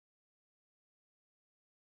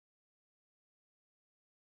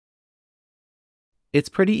It's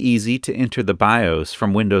pretty easy to enter the BIOS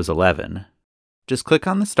from Windows 11. Just click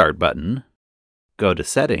on the Start button, go to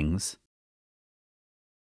Settings,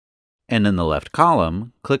 and in the left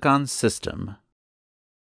column, click on System.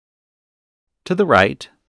 To the right,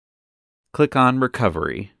 click on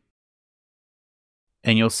Recovery,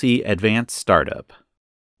 and you'll see Advanced Startup.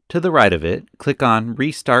 To the right of it, click on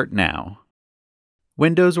Restart Now.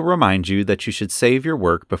 Windows will remind you that you should save your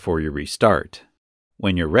work before you restart.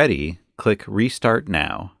 When you're ready, click Restart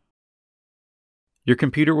Now. Your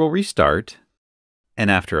computer will restart,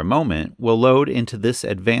 and after a moment, will load into this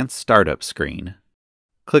Advanced Startup screen.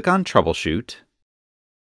 Click on Troubleshoot,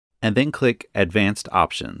 and then click Advanced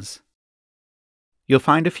Options. You'll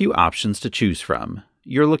find a few options to choose from.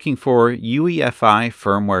 You're looking for UEFI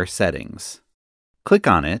firmware settings. Click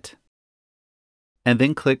on it, and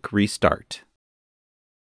then click Restart.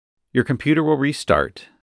 Your computer will restart,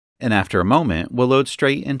 and after a moment, will load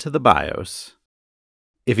straight into the BIOS.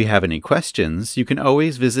 If you have any questions, you can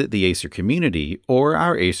always visit the Acer community or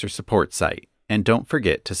our Acer support site, and don't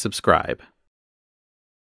forget to subscribe.